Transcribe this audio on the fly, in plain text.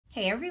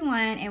Hey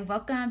everyone, and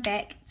welcome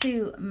back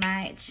to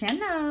my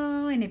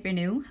channel. And if you're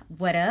new,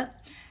 what up?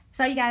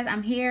 So you guys,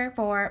 I'm here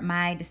for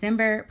my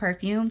December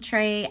perfume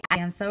tray. I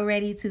am so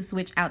ready to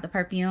switch out the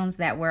perfumes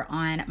that were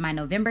on my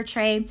November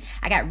tray.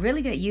 I got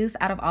really good use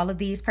out of all of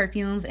these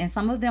perfumes, and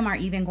some of them are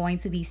even going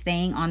to be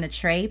staying on the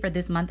tray for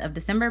this month of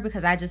December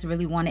because I just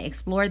really want to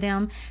explore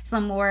them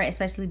some more,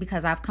 especially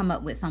because I've come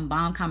up with some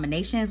bomb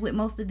combinations with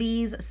most of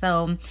these.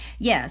 So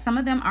yeah, some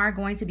of them are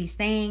going to be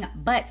staying,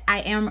 but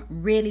I am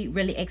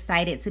really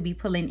excited to be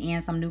pulling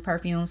in some new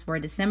perfumes for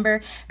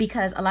December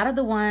because a lot of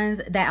the ones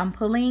that I'm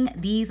pulling,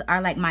 these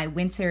are like my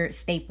winter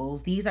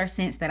staples. These are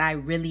scents that I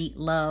really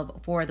love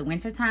for the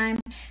winter time.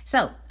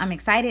 So I'm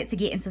excited to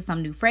get into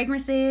some new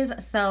fragrances.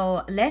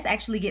 So let's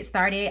actually get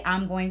started.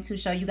 I'm going to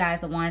show you guys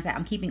the ones that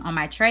I'm keeping on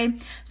my tray.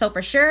 So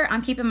for sure,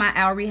 I'm keeping my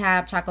Al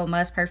Rehab Choco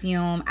Musk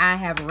perfume. I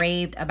have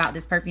raved about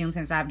this perfume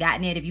since I've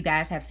gotten it. If you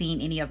guys have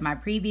seen any of my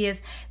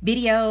previous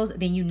videos,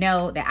 then you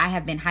know that I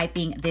have been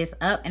hyping this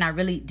up and I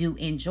really do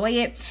enjoy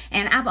it.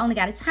 And I've only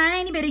got a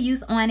tiny bit of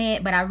use on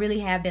it, but I really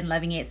have been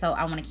loving it. So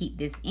I want to keep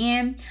this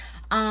in.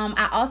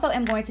 I also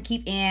am going to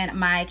keep in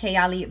my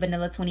Kayali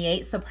Vanilla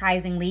 28,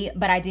 surprisingly,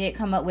 but I did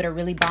come up with a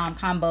really bomb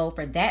combo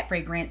for that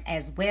fragrance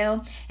as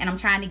well. And I'm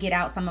trying to get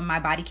out some of my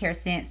body care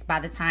scents by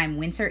the time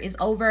winter is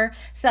over.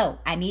 So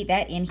I need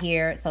that in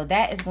here. So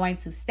that is going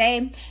to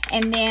stay.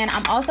 And then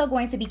I'm also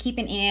going to be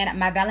keeping in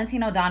my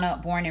Valentino Donna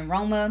Born in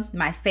Roma,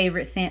 my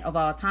favorite scent of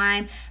all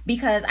time,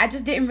 because I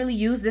just didn't really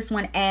use this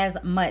one as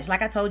much.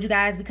 Like I told you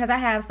guys, because I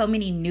have so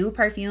many new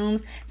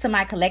perfumes to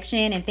my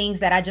collection and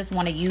things that I just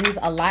want to use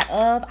a lot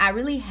of, I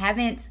really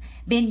haven't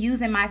been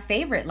using my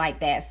favorite like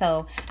that.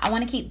 So I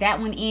want to keep that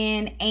one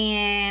in,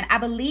 and I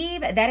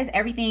believe that is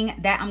everything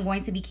that I'm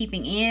going to be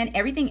keeping in.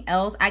 Everything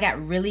else, I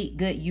got really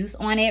good use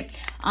on it.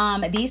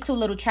 These two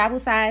little travel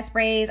size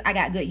sprays, I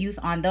got good use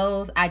on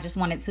those. I just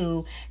wanted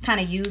to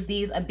kind of use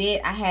these a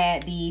bit. I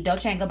had the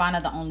Dolce &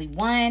 Gabbana The Only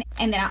One,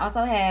 and then I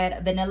also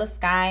had Vanilla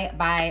Sky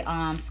by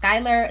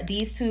Skylar.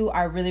 These two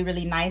are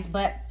really nice,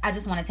 but I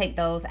just want to take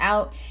those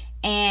out.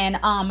 And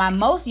my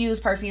most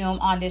used perfume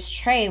on this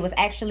tray was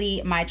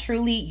actually my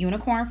Truly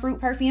Unicorn Fruit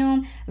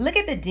perfume. Look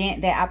at the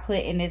dent that I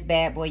put in this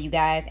bad boy, you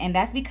guys. And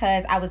that's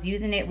because I was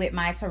using it with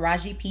my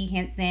Taraji P.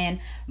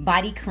 Henson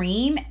body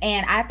cream,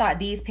 and I thought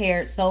these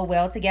paired so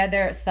well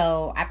together.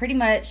 So I pretty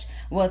much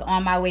was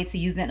on my way to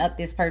using up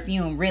this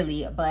perfume,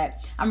 really.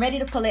 But I'm ready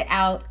to pull it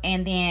out,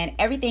 and then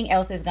everything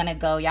else is gonna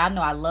go. Y'all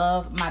know I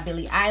love my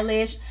Billie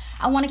Eilish.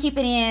 I want to keep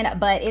it in,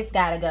 but it's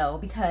gotta go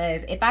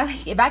because if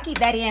I keep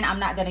that in, I'm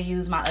not gonna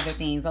use my other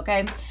things,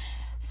 okay?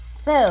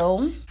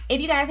 So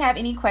if you guys have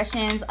any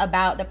questions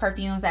about the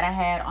perfumes that I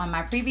had on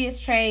my previous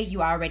tray,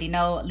 you already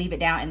know, leave it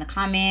down in the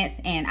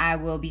comments and I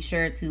will be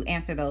sure to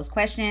answer those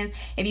questions.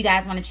 If you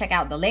guys want to check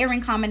out the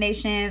layering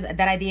combinations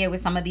that I did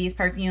with some of these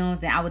perfumes,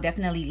 then I will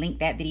definitely link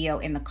that video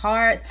in the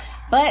cards.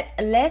 But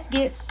let's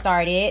get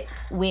started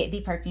with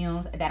the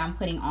perfumes that I'm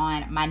putting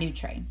on my new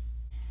tray.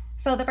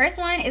 So the first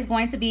one is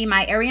going to be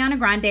my Ariana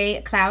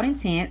Grande Cloud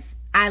Intense.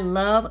 I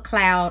love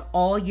Cloud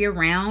all year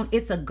round.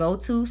 It's a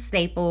go-to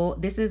staple.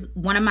 This is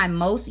one of my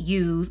most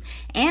used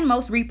and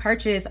most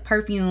repurchased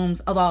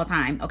perfumes of all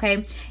time,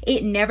 okay?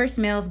 It never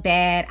smells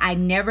bad. I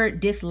never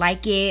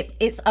dislike it.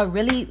 It's a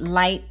really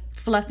light,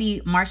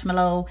 fluffy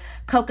marshmallow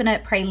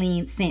coconut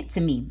praline scent to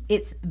me.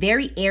 It's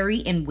very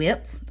airy and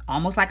whipped,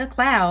 almost like a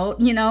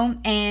cloud, you know,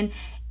 and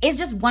it's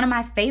just one of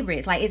my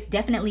favorites. Like, it's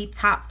definitely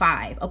top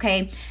 5,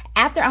 okay?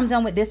 After I'm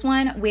done with this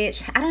one,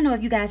 which I don't know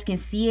if you guys can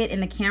see it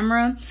in the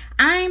camera,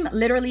 I'm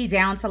literally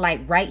down to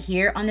like right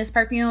here on this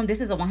perfume.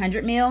 This is a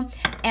 100 ml,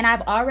 and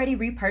I've already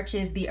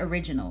repurchased the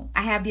original.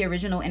 I have the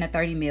original in a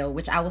 30 ml,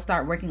 which I will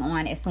start working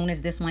on as soon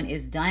as this one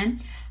is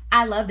done.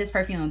 I love this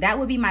perfume. That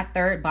would be my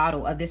 3rd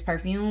bottle of this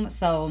perfume,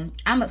 so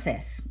I'm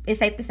obsessed. It's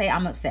safe to say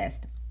I'm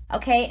obsessed.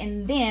 Okay,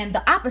 and then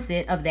the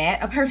opposite of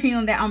that, a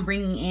perfume that I'm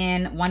bringing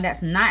in, one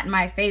that's not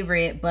my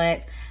favorite,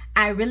 but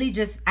I need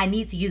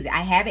to use it.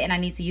 I have it and I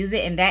need to use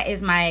it, and that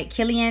is my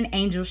Kilian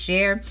Angel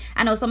Share.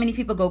 I know so many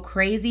people go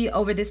crazy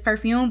over this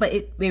perfume, but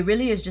it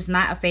really is just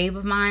not a fave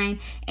of mine,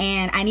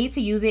 and I need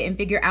to use it and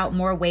figure out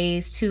more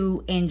ways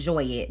to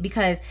enjoy it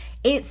because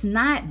it's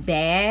not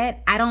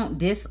bad. I don't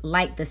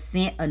dislike the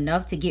scent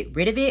enough to get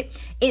rid of it.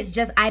 It's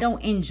just I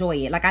don't enjoy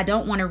it. Like, I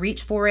don't want to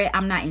reach for it.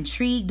 I'm not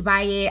intrigued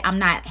by it. I'm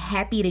not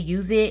happy to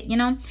use it, you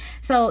know?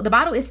 So the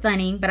bottle is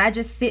stunning, but I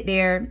just sit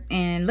there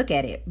and look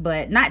at it,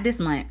 but not this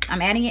month.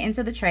 I'm adding it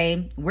into the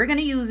tray. We're going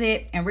to use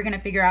it and we're going to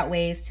figure out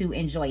ways to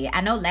enjoy it.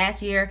 I know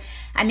last year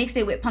I mixed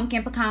it with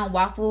pumpkin pecan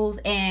waffles,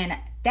 and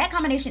that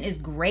combination is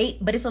great,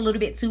 but it's a little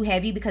bit too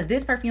heavy because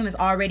this perfume is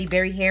already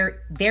very heavy,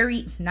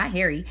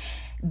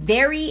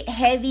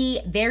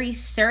 very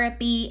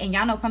syrupy, and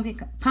y'all know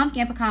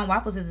pumpkin pecan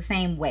waffles is the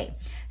same way.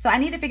 So I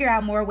need to figure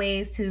out more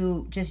ways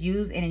to just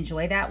use and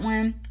enjoy that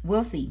one.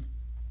 We'll see.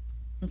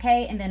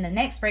 Okay, and then the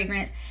next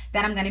fragrance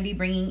that I'm going to be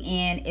bringing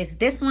in is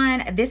this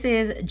one. This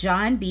is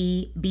John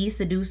B. Be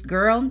Seduced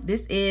Girl.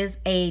 This is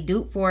a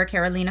dupe for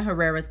Carolina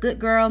Herrera's Good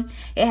Girl.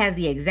 It has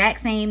the exact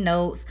same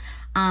notes.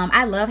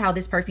 I love how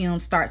this perfume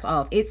starts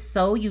off. It's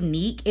so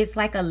unique. It's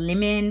like a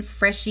lemon,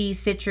 freshy,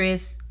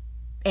 citrus,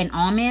 and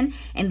almond,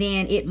 and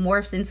then it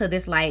morphs into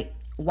this like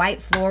white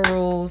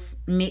florals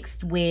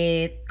mixed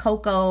with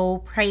cocoa,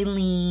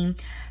 praline,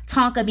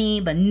 tonka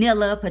bean,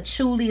 vanilla,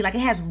 patchouli. Like, it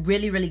has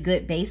really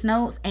good base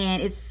notes,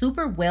 and it's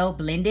super well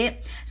blended.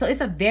 So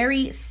it's a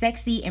very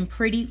sexy and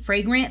pretty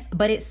fragrance,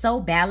 but it's so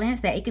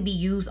balanced that it could be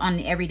used on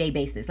an everyday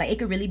basis. Like, it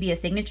could really be a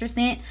signature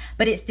scent,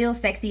 but it's still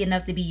sexy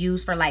enough to be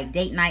used for like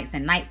date nights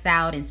and nights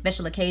out and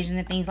special occasions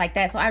and things like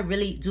that. So I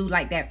really do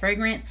like that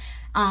fragrance.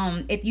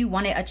 If you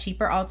wanted a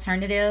cheaper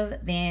alternative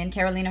than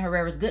Carolina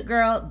Herrera's Good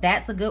Girl,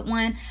 that's a good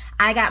one.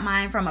 I got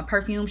mine from a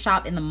perfume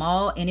shop in the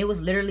mall, and it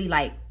was literally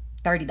like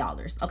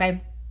 $30,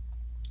 okay?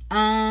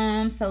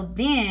 So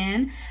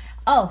then,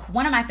 oh,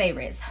 one of my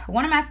favorites,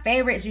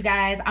 you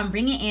guys, I'm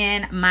bringing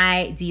in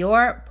my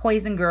Dior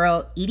Poison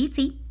Girl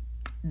EDT,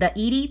 the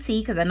EDT,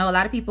 because I know a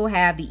lot of people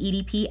have the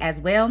EDP as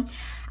well.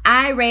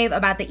 I rave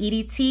about the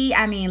EDT.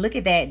 I mean, look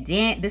at that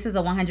dent. This is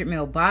a 100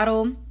 ml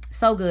bottle.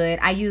 So good.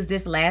 I used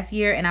this last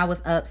year and I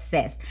was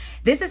obsessed.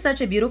 This is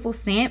such a beautiful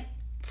scent.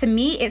 To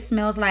me, it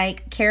smells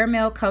like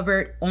caramel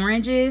covered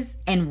oranges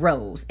and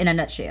rose in a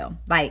nutshell.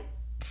 Like,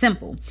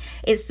 simple.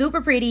 It's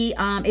super pretty.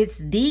 It's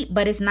deep,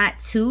 but it's not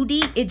too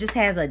deep. It just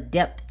has a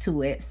depth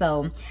to it.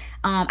 So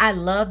I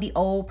love the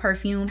old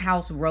Perfume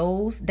House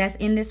rose that's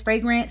in this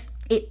fragrance.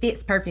 It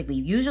fits perfectly.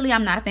 Usually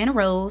I'm not a fan of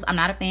rose. I'm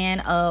not a fan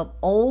of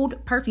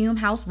old Perfume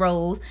House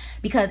rose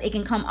because it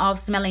can come off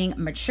smelling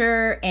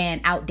mature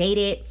and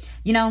outdated,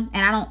 you know,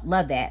 and I don't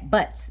love that.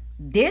 But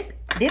this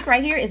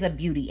right here is a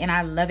beauty, and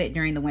I love it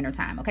during the winter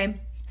time.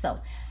 Okay, so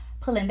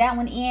pulling that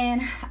one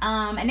in.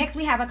 And next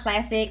we have a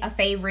classic, a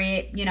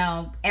favorite. You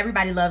know,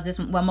 everybody loves this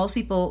one. Well, most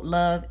people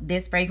love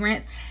this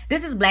fragrance.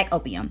 This is Black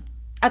Opium,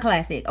 a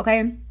classic.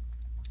 Okay,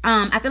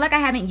 I feel like I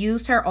haven't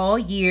used her all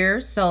year,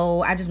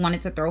 so I just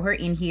wanted to throw her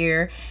in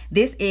here.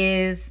 This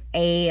is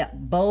a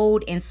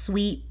bold and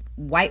sweet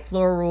white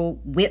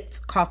floral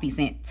whipped coffee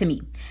scent to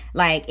me.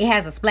 Like, it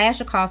has a splash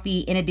of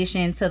coffee in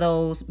addition to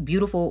those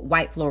beautiful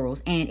white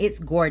florals, and it's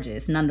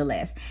gorgeous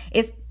nonetheless.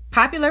 It's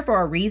popular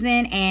for a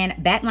reason,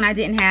 and back when I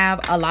didn't have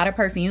a lot of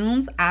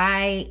perfumes,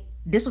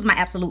 this was my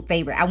absolute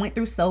favorite. I went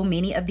through so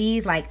many of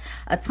these, like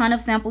a ton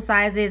of sample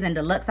sizes and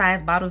deluxe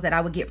size bottles that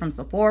I would get from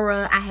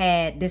Sephora. I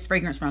had this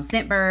fragrance from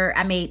Scentbird.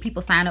 I made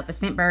people sign up for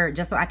Scentbird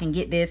just so I can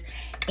get this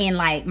in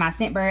like my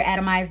Scentbird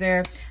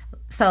atomizer.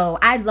 So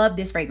I love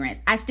this fragrance.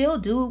 I still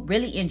do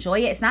really enjoy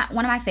it. It's not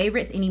one of my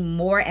favorites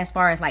anymore as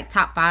far as like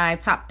top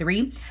 5, top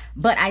 3,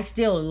 but I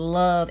still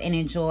love and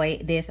enjoy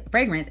this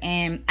fragrance.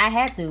 And I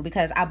had to,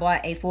 because I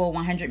bought a full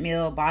 100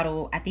 ml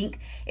bottle. I think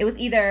it was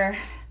the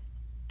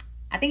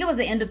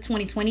end of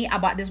 2020. I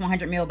bought this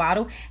 100 ml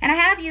bottle, and I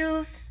have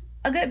used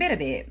a good bit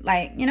of it.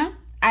 Like, you know,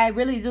 I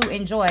really do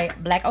enjoy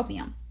Black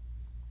Opium.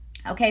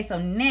 Okay, so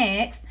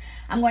next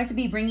I'm going to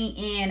be bringing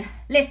in,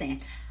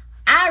 listen,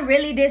 I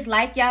really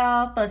dislike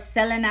y'all for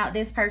selling out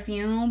this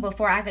perfume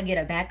before I could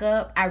get a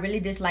backup. I really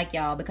dislike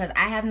y'all because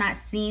I have not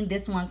seen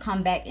this one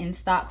come back in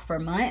stock for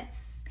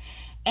months,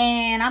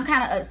 and I'm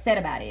kind of upset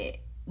about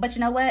it. But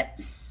you know what?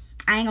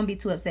 I ain't gonna be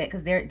too upset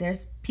because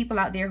there's people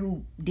out there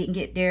who didn't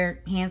get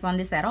their hands on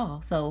this at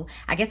all. So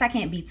I guess I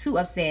can't be too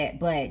upset,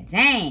 but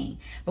dang,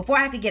 before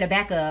I could get a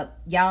backup,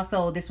 y'all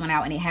sold this one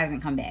out and it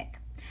hasn't come back.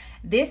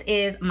 This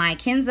is my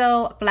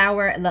Kenzo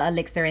Flower Le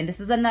Elixir, and this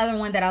is another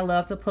one that I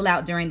love to pull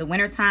out during the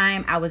winter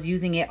time. I was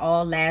using it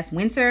all last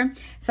winter,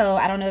 so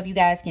I don't know if you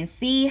guys can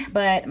see,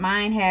 but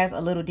mine has a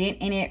little dent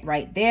in it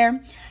right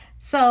there.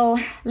 So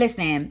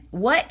listen,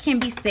 what can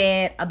be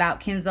said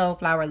about Kenzo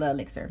Flower Le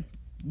Elixir?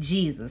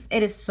 Jesus,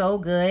 it is so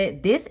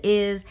good. This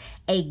is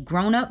a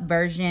grown-up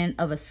version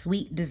of a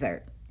sweet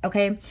dessert.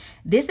 Okay,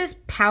 this is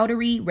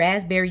powdery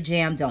raspberry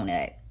jam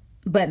donut,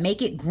 but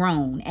make it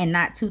grown and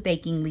not too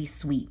achingly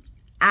sweet.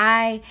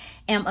 I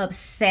am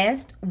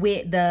obsessed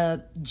with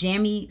the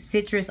jammy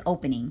citrus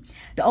opening.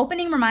 The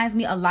opening reminds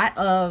me a lot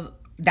of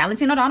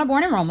Valentino Donna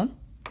Born in Roma.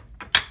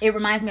 It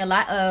reminds me a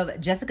lot of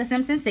Jessica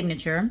Simpson's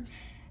Signature.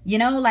 You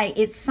know, like,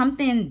 it's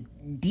something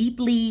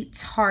deeply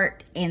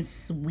tart and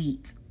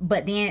sweet,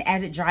 but then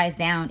as it dries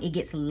down, it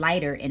gets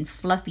lighter and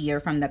fluffier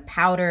from the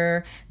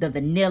powder, the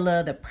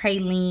vanilla, the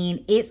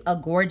praline. It's a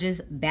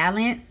gorgeous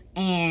balance,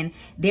 and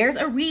there's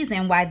a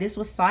reason why this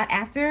was sought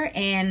after,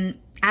 and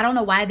I don't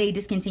know why they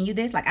discontinued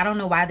this. Like, I don't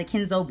know why the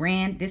Kenzo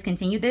brand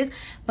discontinued this,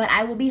 but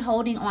I will be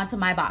holding on to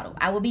my bottle.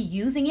 I will be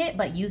using it,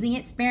 but using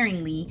it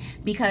sparingly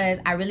because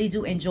I really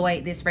do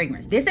enjoy this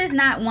fragrance. This is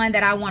not one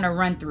that I want to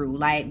run through,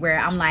 like, where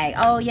I'm like,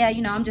 oh yeah,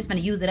 you know, I'm just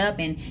going to use it up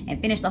and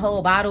finish the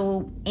whole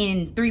bottle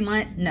in 3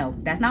 months. No,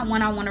 that's not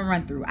one I want to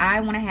run through. I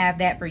want to have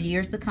that for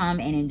years to come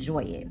and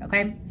enjoy it,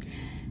 okay?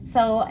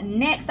 So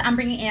next, I'm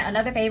bringing in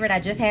another favorite. I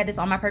just had this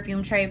on my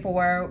perfume tray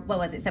for, what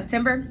was it,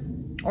 September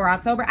or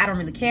October? I don't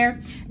really care.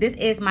 This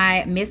is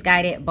my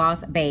Misguided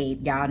Boss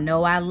Babe. Y'all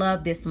know I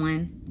love this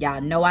one.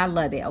 Y'all know I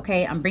love it,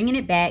 okay? I'm bringing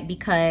it back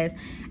because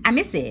I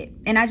miss it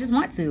and I just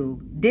want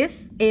to.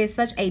 This is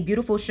such a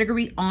beautiful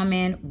sugary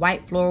almond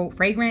white floral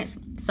fragrance.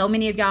 So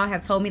many of y'all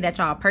have told me that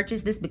y'all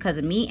purchased this because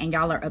of me and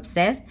y'all are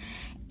obsessed.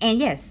 And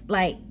yes,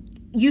 like,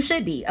 you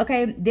should be,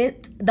 okay?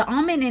 The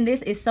almond in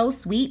this is so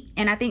sweet,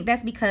 and I think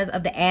that's because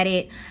of the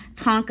added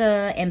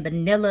tonka and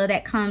vanilla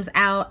that comes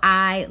out.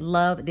 I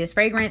love this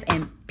fragrance,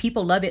 and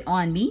people love it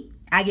on me.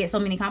 I get so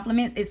many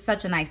compliments. It's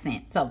such a nice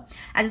scent. So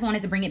I just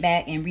wanted to bring it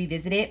back and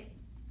revisit it.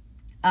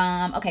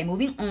 Okay,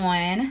 moving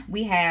on.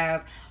 We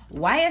have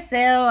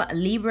YSL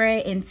Libre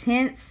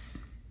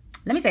Intense.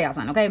 Let me tell y'all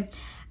something, okay?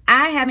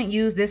 I haven't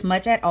used this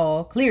much at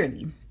all,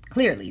 clearly.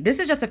 This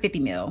is just a 50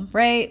 ml,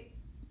 right?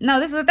 No,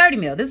 this is a 30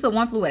 ml. This is a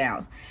 1 fluid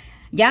ounce.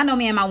 Y'all know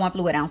me and my 1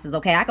 fluid ounces,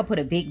 okay? I could put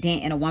a big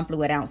dent in a 1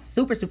 fluid ounce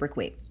super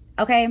quick,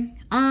 okay?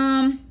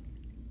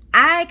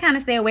 I kind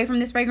of stay away from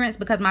this fragrance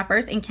because my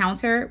first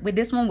encounter with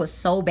this one was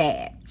so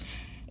bad.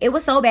 It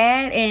was so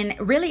bad, and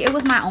really it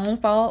was my own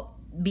fault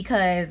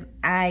because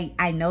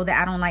I know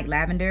that I don't like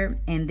lavender,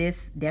 and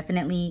this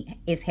definitely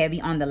is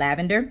heavy on the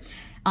lavender.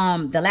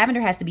 The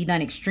lavender has to be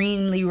done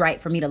extremely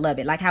right for me to love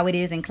it, like how it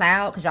is in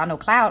Cloud, because y'all know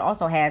Cloud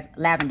also has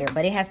lavender,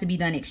 but it has to be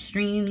done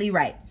extremely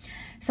right.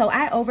 So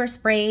I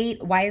oversprayed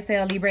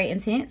YSL Libre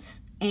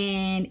Intense,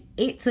 and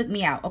it took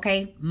me out,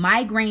 okay?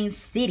 Migraine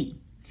City.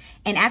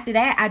 And after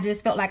that, I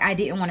just felt like I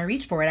didn't want to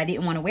reach for it. I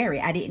didn't want to wear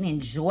it. I didn't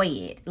enjoy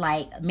it.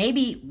 Like,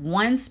 maybe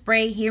one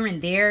spray here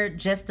and there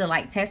just to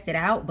like test it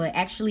out, but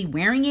actually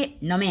wearing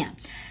it, no ma'am.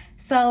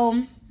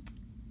 So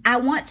I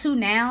want to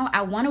now.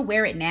 I want to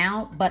wear it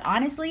now, but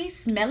honestly,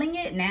 smelling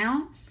it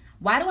now,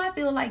 why do I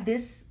feel like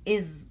this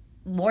is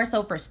more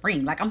so for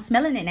spring? Like, I'm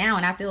smelling it now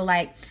and I feel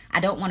like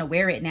I don't want to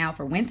wear it now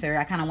for winter.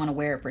 I kind of want to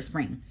wear it for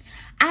spring.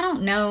 I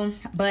don't know,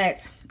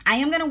 but I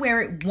am going to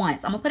wear it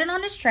once. I'm going to put it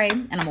on this tray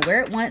and I'm going to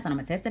wear it once and I'm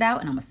going to test it out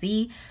and I'm going to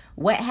see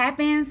what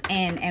happens,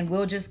 and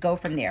we'll just go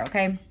from there,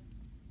 okay?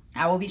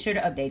 I will be sure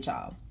to update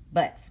y'all.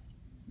 But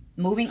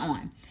moving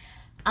on.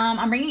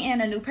 I'm bringing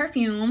in a new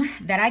perfume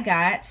that I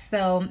got.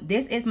 So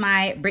this is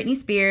my Britney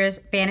Spears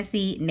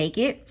Fantasy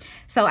Naked.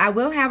 So I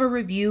will have a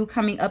review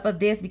coming up of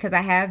this because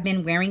I have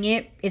been wearing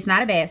it. It's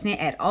not a bad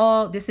scent at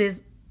all. This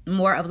is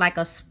more of like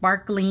a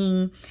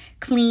sparkling,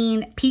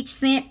 clean peach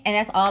scent. And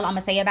that's all I'm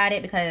gonna say about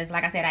it because,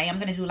 like I said, I am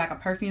gonna do like a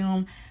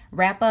perfume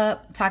wrap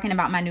up talking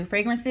about my new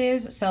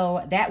fragrances.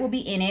 So that will be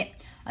in it.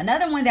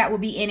 Another one that will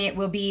be in it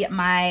will be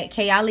my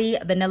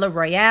Kayali Vanilla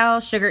Royale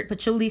Sugared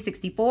Patchouli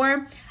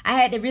 64. I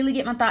had to really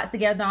get my thoughts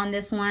together on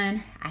this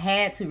one.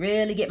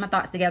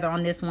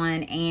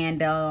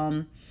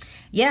 And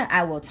yeah,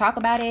 I will talk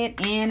about it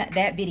in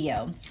that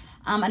video.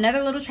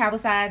 Another little travel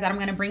size that I'm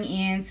going to bring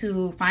in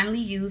to finally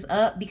use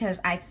up because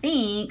I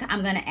think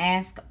I'm going to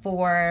ask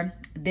for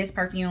this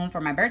perfume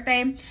for my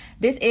birthday.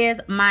 This is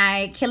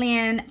my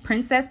Kilian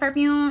Princess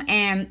perfume,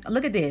 and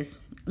look at this.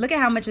 Look at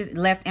how much is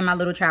left in my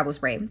little travel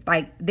spray.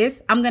 Like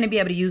this, I'm going to be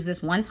able to use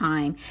this one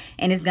time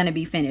and it's going to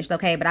be finished,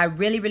 okay? But I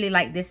really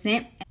like this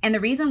scent. And the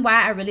reason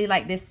why I really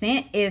like this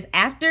scent is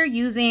after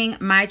using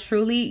my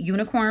Truly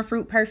Unicorn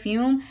Fruit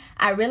perfume,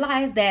 I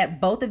realized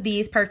that both of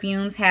these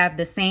perfumes have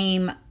the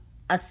same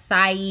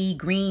acai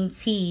green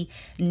tea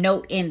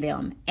note in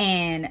them,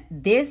 and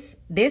this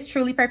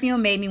Truly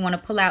perfume made me want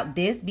to pull out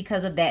this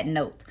because of that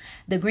note.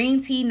 The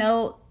green tea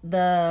note,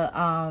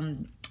 the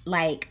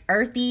like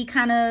earthy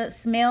kind of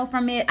smell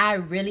from it, I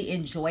really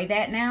enjoy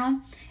that now,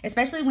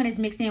 especially when it's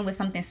mixed in with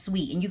something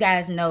sweet. And you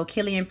guys know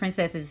Kilian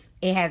Princess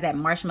it has that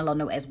marshmallow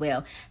note as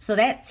well. So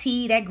that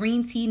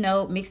green tea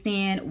note mixed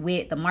in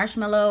with the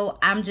marshmallow,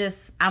 I'm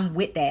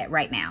with that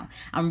right now.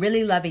 I'm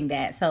really loving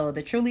that. So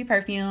the Truly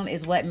perfume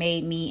is what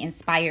made me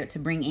inspired to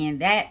bring in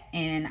that,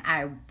 and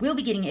I will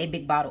be getting a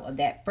big bottle of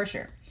that for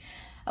sure.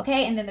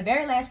 Okay, and then the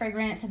very last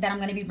fragrance that I'm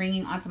going to be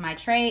bringing onto my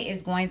tray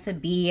is going to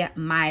be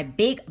my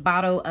big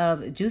bottle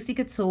of Juicy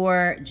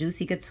Couture,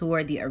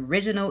 the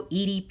original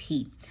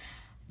EDP.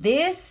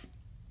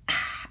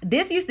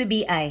 This used to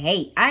be a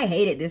hate. I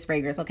hated this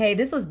fragrance, okay?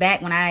 This was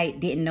back when I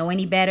didn't know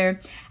any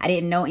better. I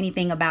didn't know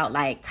anything about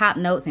like top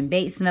notes and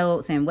base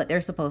notes and what they're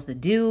supposed to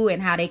do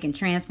and how they can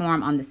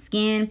transform on the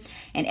skin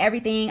and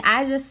everything.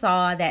 I just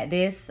saw that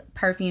this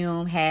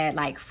perfume had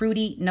like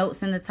fruity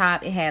notes in the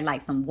top. It had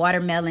like some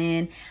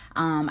watermelon.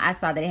 I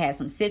saw that it had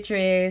some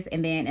citrus,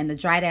 and then in the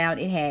dry down,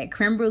 it had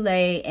creme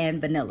brulee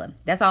and vanilla.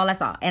 That's all I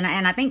saw. And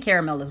I think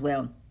caramel as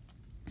well.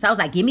 So I was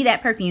like, give me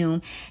that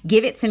perfume,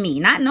 give it to me,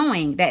 not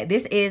knowing that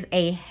this is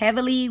a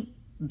heavily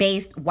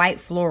based white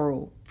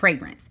floral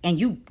fragrance. And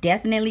you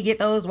definitely get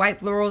those white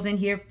florals in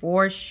here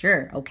for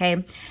sure,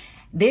 okay?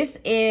 This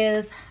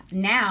is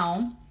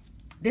now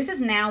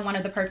one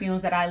of the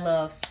perfumes that I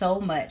love so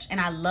much.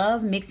 And I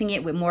love mixing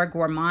it with more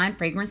gourmand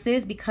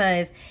fragrances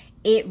because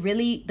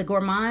the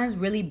gourmands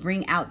really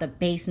bring out the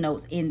base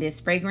notes in this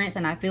fragrance.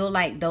 And I feel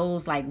like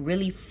those like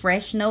really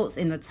fresh notes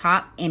in the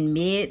top and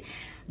mid,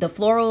 the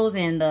florals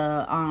and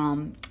the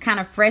kind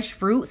of fresh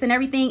fruits and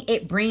everything,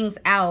 it brings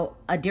out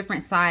a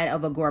different side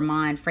of a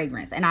gourmand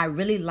fragrance. And I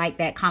really like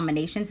that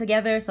combination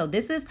together. So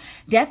this is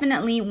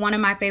definitely one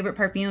of my favorite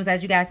perfumes.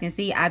 As you guys can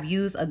see, I've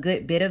used a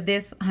good bit of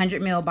this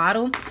 100 ml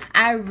bottle.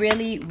 I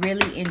really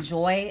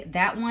enjoy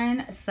that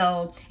one.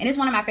 So, and it's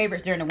one of my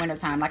favorites during the winter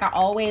time. Like I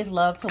always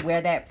love to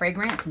wear that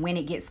fragrance when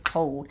it gets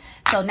cold.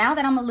 So now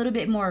that I'm a little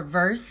bit more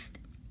versed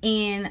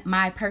in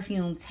my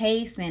perfume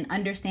taste and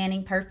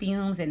understanding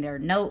perfumes and their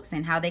notes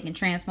and how they can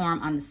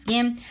transform on the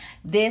skin,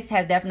 this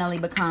has definitely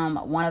become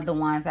one of the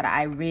ones that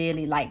I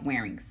really like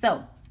wearing.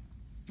 So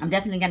I'm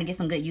definitely going to get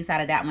some good use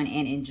out of that one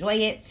and enjoy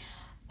it.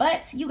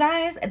 But you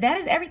guys, that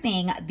is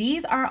everything.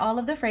 These are all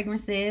of the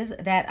fragrances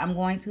that I'm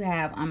going to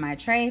have on my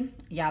tray.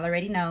 Y'all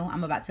already know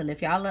I'm about to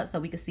lift y'all up so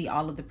we can see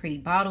all of the pretty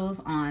bottles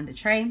on the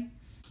tray.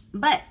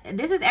 But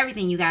this is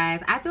everything, you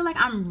guys. I feel like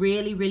I'm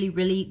really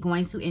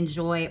going to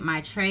enjoy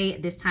my tray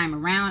this time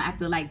around. I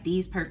feel like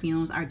these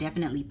perfumes are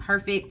definitely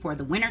perfect for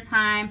the winter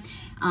time.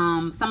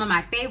 Some of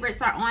my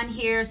favorites are on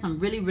here. Some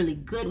really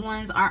good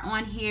ones are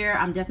on here.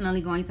 I'm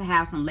definitely going to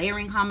have some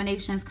layering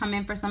combinations come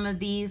in for some of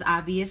these,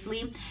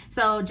 obviously.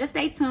 So just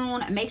stay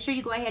tuned. Make sure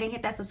you go ahead and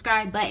hit that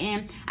subscribe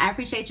button. I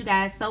appreciate you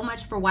guys so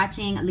much for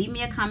watching. Leave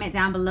me a comment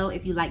down below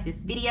if you like this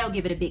video.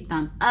 Give it a big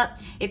thumbs up.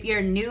 If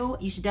you're new,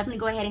 you should definitely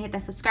go ahead and hit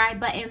that subscribe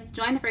button.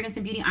 Join the Fragrance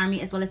and Beauty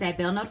Army, as well as that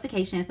bell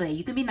notification so that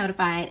you can be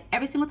notified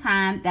every single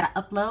time that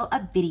I upload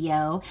a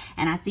video.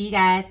 And I'll see you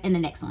guys in the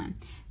next one.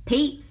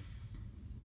 Peace.